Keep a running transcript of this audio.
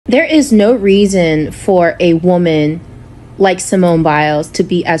There is no reason for a woman like Simone Biles to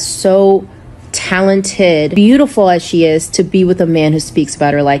be as so talented, beautiful as she is, to be with a man who speaks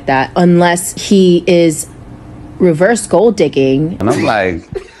about her like that, unless he is reverse gold digging. And I'm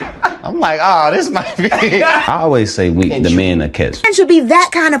like, oh, this might be. I always say the men that catch. Man should be that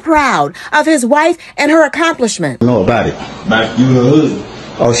kind of proud of his wife and her accomplishment. I know about it. About you and her husband.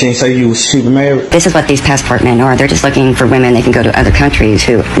 Oh, she ain't say you was super married? This is what these passport men are. They're just looking for women they can go to other countries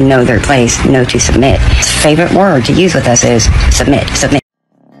who know their place, know to submit. His favorite word to use with us is submit, submit.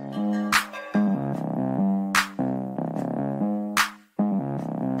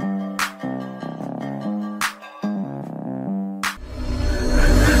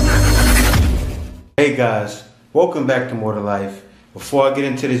 Hey guys, welcome back to More to Life. Before I get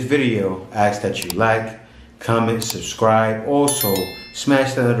into this video, I ask that you like, comment, subscribe. Also,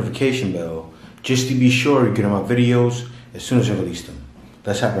 smash that notification bell just to be sure you get on my videos as soon as I release them.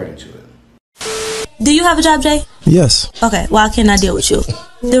 Let's hop right into it. Do you have a job, Jay? Yes. Okay, why can't I deal with you?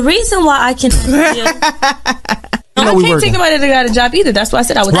 The reason why I can deal... I can't take nobody that got a job either. That's why I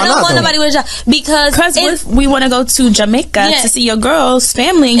said I don't want nobody with a job. Because we want to go to Jamaica to see your girl's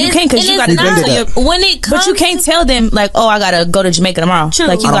family, and you can't because you got to go. When it comes, but you can't tell them like, oh, I gotta go to Jamaica tomorrow. True.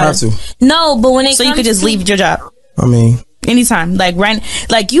 Like you gotta. No, but when it so comes you could just leave your job. I mean, anytime. Like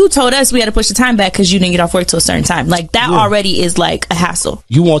like you told us we had to push the time back because you didn't get off work till a certain time. Like that already is like a hassle.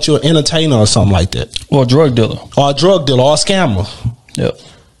 You want your entertainer or something like that, or a drug dealer, or a scammer. Yep,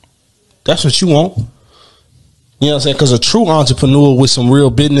 that's what you want. You know what I'm saying? Because a true entrepreneur with some real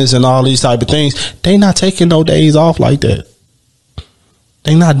business and all these type of things, they not taking no days off like that.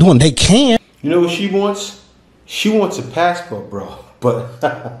 They not doing. They can. You know what she wants? She wants a passport, bro.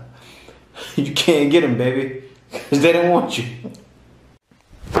 But you can't get them, baby, because they don't want you.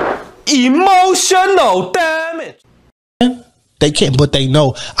 Emotional damage. They can't, but they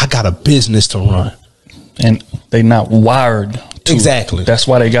know I got a business to run, and they not wired to. Exactly. That's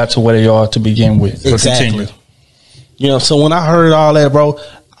why they got to where they are to begin with. Exactly. You know, so when I heard all that, bro,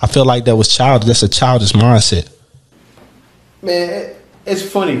 I feel like that was childish. That's a childish mindset. Man, it's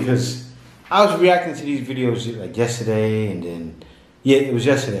funny because I was reacting to these videos like yesterday, and then it was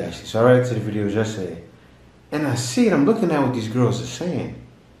yesterday actually. So I reacted to the videos yesterday, and I see it. I'm looking at what these girls are saying,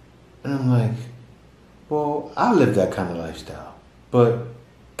 and I'm like, well, I live that kind of lifestyle, but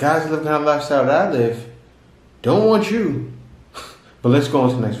guys that live the kind of lifestyle that I live don't want you. But let's go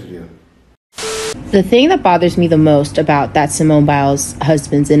on to the next video. The thing that bothers me the most about that Simone Biles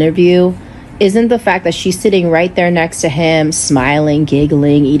husband's interview isn't the fact that she's sitting right there next to him, smiling,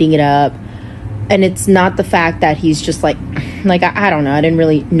 giggling, eating it up. And it's not the fact that he's just like I don't know, I didn't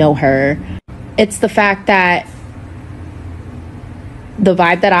really know her. It's the fact that the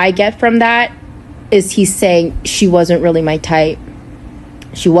vibe that I get from that is he's saying she wasn't really my type.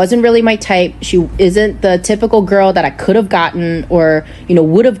 She wasn't really my type. She isn't the typical girl that I could have gotten or,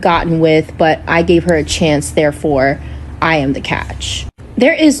 would have gotten with, but I gave her a chance. Therefore, I am the catch.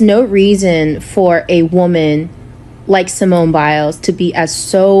 There is no reason for a woman like Simone Biles to be as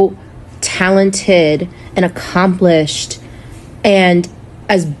so talented and accomplished and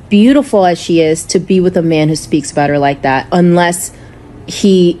as beautiful as she is to be with a man who speaks about her like that, unless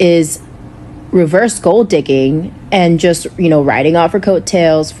he is reverse gold digging and just, riding off her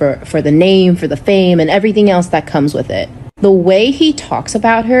coattails for the name, for the fame, and everything else that comes with it. The way he talks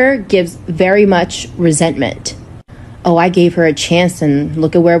about her gives very much resentment. Oh, I gave her a chance and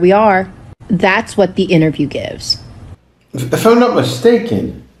look at where we are. That's what the interview gives. If I'm not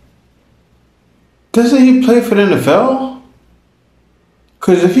mistaken, doesn't he play for the NFL?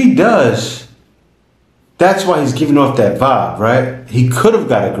 Because if he does, that's why he's giving off that vibe, right? He could have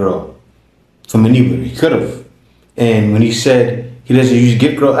got a girl from anybody. He could have. And when he said he doesn't usually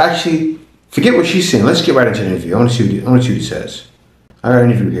get girls, actually, forget what she's saying. Let's get right into the interview. I want to see what he says. I got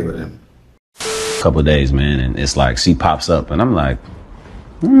an interview here with him. Couple of days, man, and it's like she pops up, and I'm like,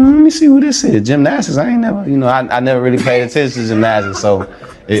 let me see who this is. Gymnastics. I ain't never, I never really paid attention to gymnastics, so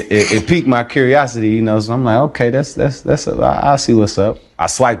it piqued my curiosity, So I'm like, okay, I'll see what's up. I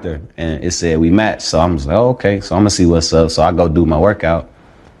swiped her, and it said we matched, so I'm just like, oh, okay, so I'm gonna see what's up. So I go do my workout,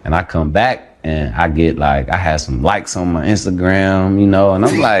 and I come back. And I get I had some likes on my Instagram, and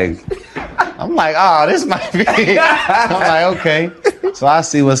I'm like, oh, this might be. I'm like, okay. So I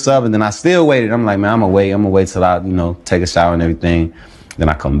see what's up, and then I still waited. I'm like, man, I'm gonna wait till I, take a shower and everything. Then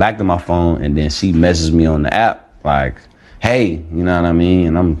I come back to my phone, and then she messages me on the app, like, hey, you know what I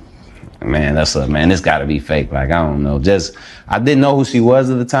mean? And man, this gotta be fake. Like, I don't know. I didn't know who she was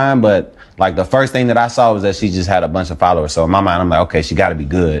at the time, but the first thing that I saw was that she just had a bunch of followers. So in my mind, I'm like, okay, she gotta be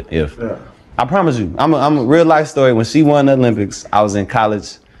good. I promise you, I'm a real life story. When she won the Olympics, I was in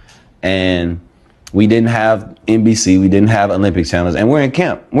college. and we didn't have NBC, we didn't have Olympic channels, and we're in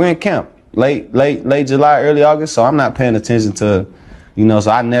camp. We're in camp late July, early August. So I'm not paying attention to, you know.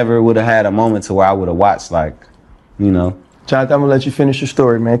 So I never would have had a moment to where I would have watched, like, you know. Jonathan, I'm gonna let you finish your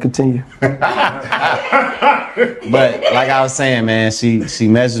story, man. Continue. But like I was saying, man, she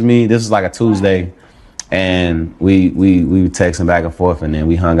messaged me. This was like a Tuesday, and we were texting back and forth, and then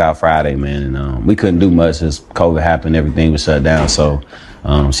we hung out Friday, man. And we couldn't do much as COVID happened. Everything was shut down. So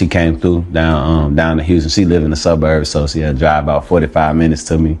she came through down to Houston. She lived in the suburbs, so she had to drive about 45 minutes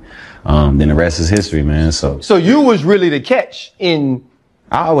to me. Then the rest is history, man. So you was really the catch in.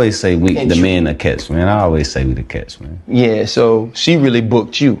 I always say the men the catch, man. I always say we the catch, man. Yeah, so she really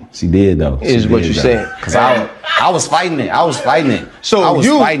booked you. She did, though. Is what you're saying. Because I was fighting it. I was fighting it.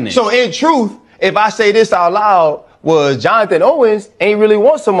 So in truth, if I say this out loud, was Jonathan Owens ain't really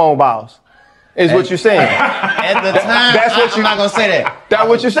want Simone Biles. Is what you're saying. At the time, I'm not gonna say that. That's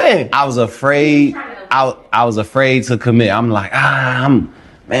what you're saying. I was afraid. I was afraid to commit. I'm like,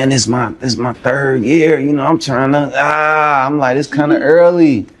 man, this is my third year. You know, I'm trying to, I'm like, it's kind of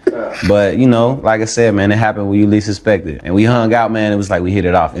early. But, you know, like I said, man, it happened when you least expect it. And we hung out, man. It was like we hit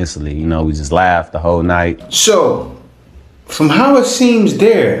it off instantly. You know, we just laughed the whole night. So, from how it seems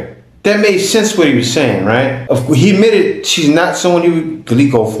there, that made sense what he was saying, right? He admitted she's not someone he would really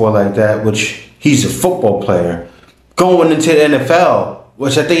go for like that, which he's a football player. Going into the NFL,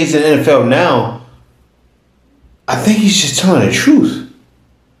 which I think he's in the NFL now, I think he's just telling the truth.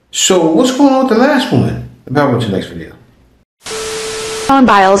 So what's going on with the last woman? About to the next video. Simone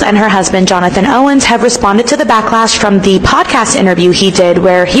Biles and her husband Jonathan Owens have responded to the backlash from the podcast interview he did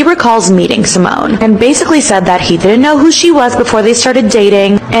where he recalls meeting Simone and basically said that he didn't know who she was before they started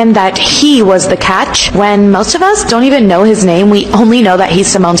dating and that he was the catch when most of us don't even know his name. We only know that he's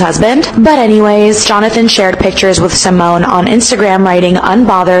Simone's husband. But anyways, Jonathan shared pictures with Simone on Instagram writing,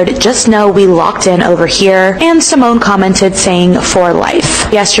 "Unbothered, just know we locked in over here," and Simone commented saying, "For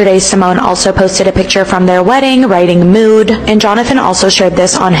life." Yesterday, Simone also posted a picture from their wedding writing "Mood," and Jonathan also shared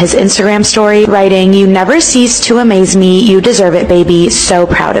this on his Instagram story, writing, "You never cease to amaze me. You deserve it, baby. So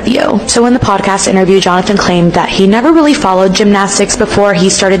proud of you." So in the podcast interview, Jonathan claimed that he never really followed gymnastics before he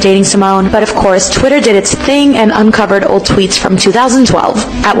started dating Simone, but of course, Twitter did its thing and uncovered old tweets from 2012.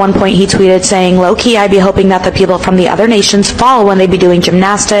 At one point, he tweeted saying, "Low-key, I'd be hoping that the people from the other nations fall when they be doing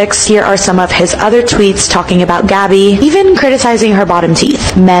gymnastics." Here are some of his other tweets talking about Gabby, even criticizing her bottom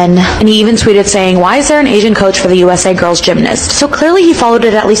teeth. Men. And he even tweeted saying, "Why is there an Asian coach for the USA girls gymnast?" So clearly he followed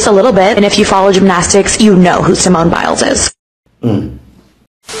it at least a little bit, and if you follow gymnastics, you know who Simone Biles is.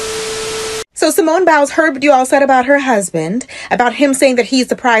 So Simone Biles heard what you all said about her husband, about him saying that he's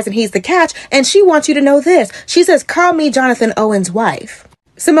the prize and he's the catch, and she wants you to know this. She says, "Call me Jonathan Owens' wife."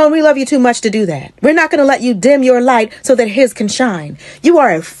 Simone, we love you too much to do that. We're not going to let you dim your light so that his can shine. You are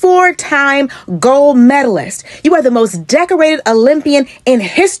a 4-time gold medalist. You are the most decorated Olympian in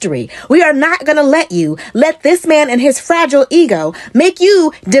history. We are not going to let this man and his fragile ego make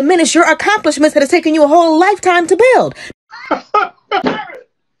you diminish your accomplishments that has taken you a whole lifetime to build.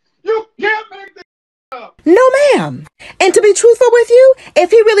 You can't make this up. No, ma'am. And to be truthful with you,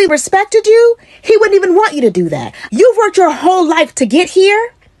 if he really respected you, he wouldn't even want you to do that. You've worked your whole life to get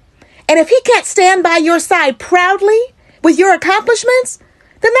here. And if he can't stand by your side proudly with your accomplishments,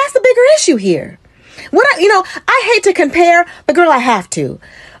 then that's the bigger issue here. I hate to compare, but girl, I have to.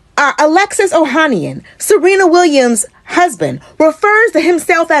 Alexis Ohanian, Serena Williams' husband, refers to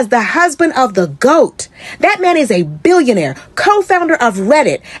himself as the husband of the GOAT. That man is a billionaire, co-founder of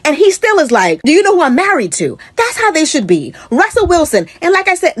Reddit, and he still is like, "Do you know who I'm married to?" That's how they should be. Russell Wilson, and like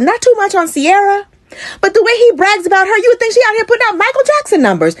I said, not too much on Sierra, but the way he brags about her, you would think she out here putting out Michael Jackson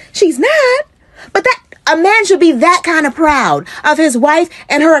numbers. She's not. But a man should be that kind of proud of his wife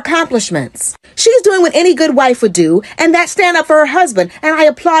and her accomplishments. She's doing what any good wife would do, and that's stand up for her husband, and I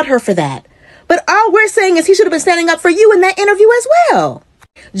applaud her for that. But all we're saying is he should have been standing up for you in that interview as well.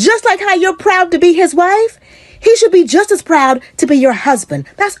 Just like how you're proud to be his wife, he should be just as proud to be your husband.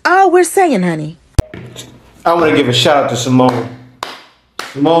 That's all we're saying, honey. I want to give a shout out to Simone.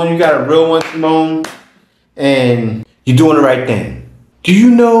 Simone, you got a real one, Simone, and you're doing the right thing. Do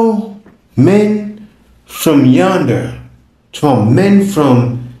you know men from yonder, men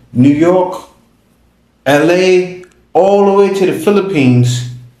from New York, LA, all the way to the Philippines,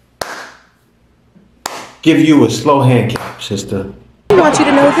 give you a slow hand clap, sister. I want you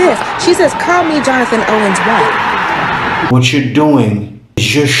to know this. She says, "Call me Jonathan Owens' wife." What you're doing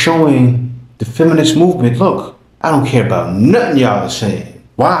is you're showing the feminist movement, look, I don't care about nothing y'all are saying.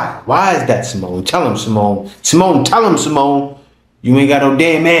 Why? Why is that, Simone? Tell him, Simone. Simone, tell him, Simone. You ain't got no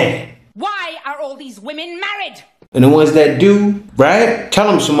damn man. Why are all these women married? And the ones that do, right?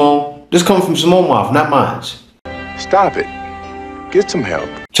 Tell them, Simone. This comes from Simone's mouth, not mine. Stop it. Get some help.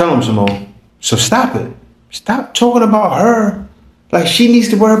 Tell them, Simone. So stop it. Stop talking about her like she needs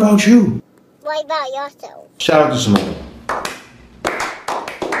to worry about you. What about yourself? Shout out to Simone.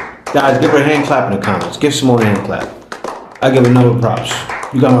 Guys, give her a hand clap in the comments. Give Simone a hand clap. I give her number props.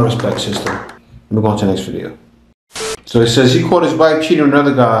 You got my respect, sister. Move on to the next video. So it says he caught his wife cheating with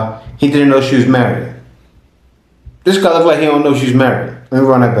another guy. He didn't know she was married. This guy looks like he don't know she's married. Let me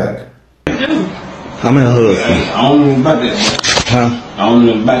run that back. I'm in a husband. I don't know about that. Huh? I don't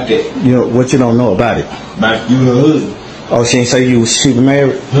know about that. You know, what you don't know about it? About you her husband. Oh, she didn't say she was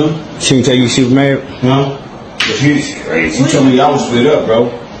married? Huh? She didn't tell you she was married? No. She's crazy. She told me y'all was split up, bro.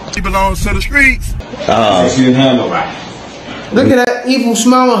 She belongs to the streets. She didn't have nobody. Look at that evil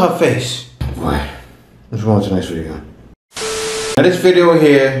smile on her face. Boy, let's go on to the next video. Now this video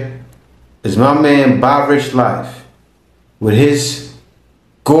here is my man Bob Rich Life with his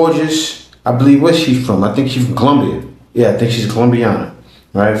gorgeous, I believe, where's she from? I think she's from Colombia. Yeah, I think she's Colombiana,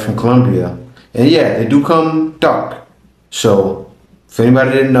 right? From Colombia. And yeah, they do come dark. So if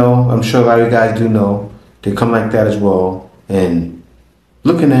anybody didn't know, I'm sure a lot of you guys do know, they come like that as well. And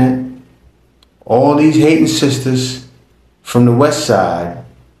looking at all these hating sisters from the west side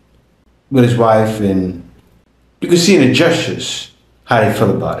with his wife, and you can see in the gestures how they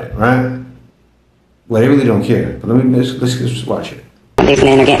feel about it, right? Well, they really don't care. But let's just watch it. These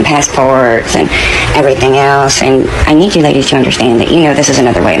men are getting passports and everything else, and I need you ladies to understand that this is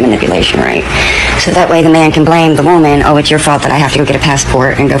another way of manipulation, right? So that way the man can blame the woman, oh, it's your fault that I have to go get a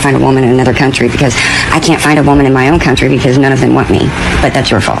passport and go find a woman in another country because I can't find a woman in my own country because none of them want me, but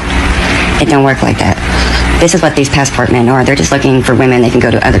that's your fault. It don't work like that. This is what these passport men are. They're just looking for women they can go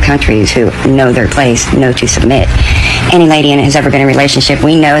to other countries who know their place, know to submit. Any lady in it who's ever been in a relationship,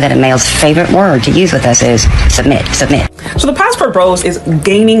 we know that a male's favorite word to use with us is submit, submit. So the passport bros is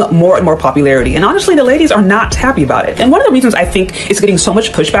gaining more and more popularity, and honestly the ladies are not happy about it. And one of the reasons I think it's getting so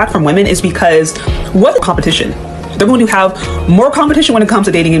much pushback from women is because what competition? They're going to have more competition when it comes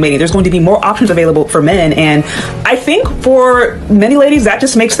to dating and mating. There's going to be more options available for men. And I think for many ladies, that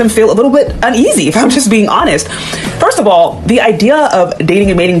just makes them feel a little bit uneasy, if I'm just being honest. First of all, the idea of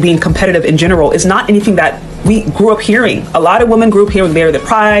dating and mating being competitive in general is not anything that we grew up hearing. A lot of women grew up hearing they're the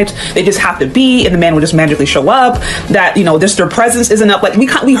pride, they just have to be, and the man will just magically show up, that, just their presence isn't up. Like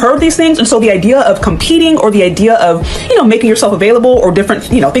we heard these things, and so the idea of competing or the idea of, making yourself available or different,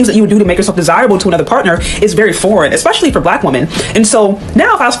 things that you would do to make yourself desirable to another partner is very foreign, especially for black women. And so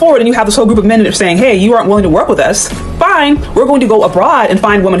now fast forward and you have this whole group of men that are saying, hey, you aren't willing to work with us. Fine, we're going to go abroad and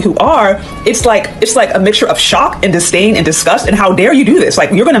find women who are. It's like a mixture of shock and disdain and disgust, and how dare you do this?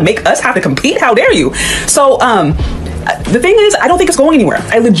 Like, you're gonna make us have to compete? How dare you? So the thing is, I don't think it's going anywhere.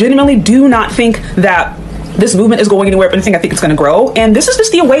 I legitimately do not think that this movement is going anywhere. If anything, I think it's going to grow. And this is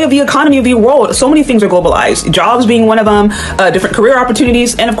just the way of the economy of the world. So many things are globalized. Jobs being one of them, different career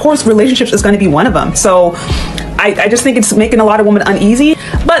opportunities, and of course, relationships is going to be one of them. So I just think it's making a lot of women uneasy.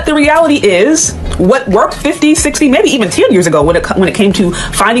 But the reality is, what worked 50, 60, maybe even 10 years ago when it came to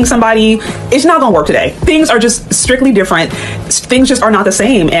finding somebody, it's not going to work today. Things are just strictly different. Things just are not the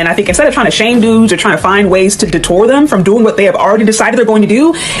same. And I think instead of trying to shame dudes or trying to find ways to detour them from doing what they have already decided they're going to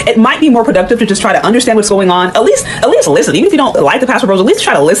do, it might be more productive to just try to understand what's going on. At least listen. Even if you don't like the passport bros, at least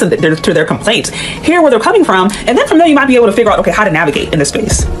try to listen to their complaints, hear where they're coming from, and then from there you might be able to figure out, okay, how to navigate in this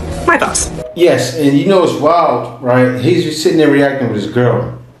space. My thoughts. Yes, and it's wild, right? He's just sitting there reacting with his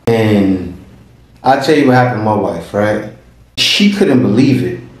girl, and I'll tell you what happened to my wife, right? She couldn't believe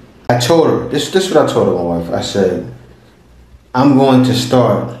it. I told her, this is what I told her, my wife. I said, I'm going to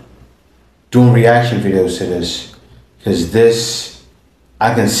start doing reaction videos to this, because this,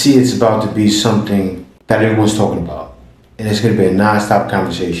 I can see it's about to be something that everyone's talking about. And it's going to be a non-stop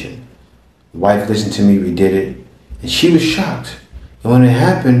conversation. My wife listened to me, we did it, and she was shocked. And when it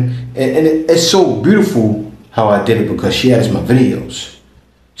happened, and it's so beautiful how I did it, because she edits my videos.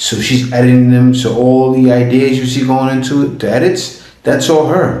 So she's editing them, so all the ideas you see going into it, the edits, that's all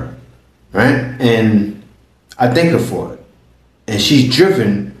her, right? And I thank her for it. And she's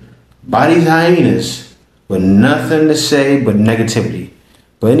driven by these hyenas with nothing to say but negativity.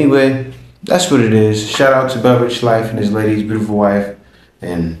 But anyway, that's what it is. Shout out to Bob Rich Life and his lady's beautiful wife.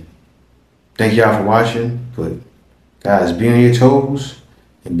 And thank y'all for watching. But guys, be on your toes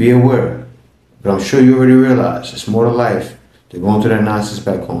and be aware. But I'm sure you already realize there's more to life than going through that nonsense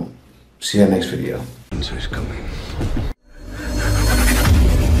back home. See you next video. Answer's coming.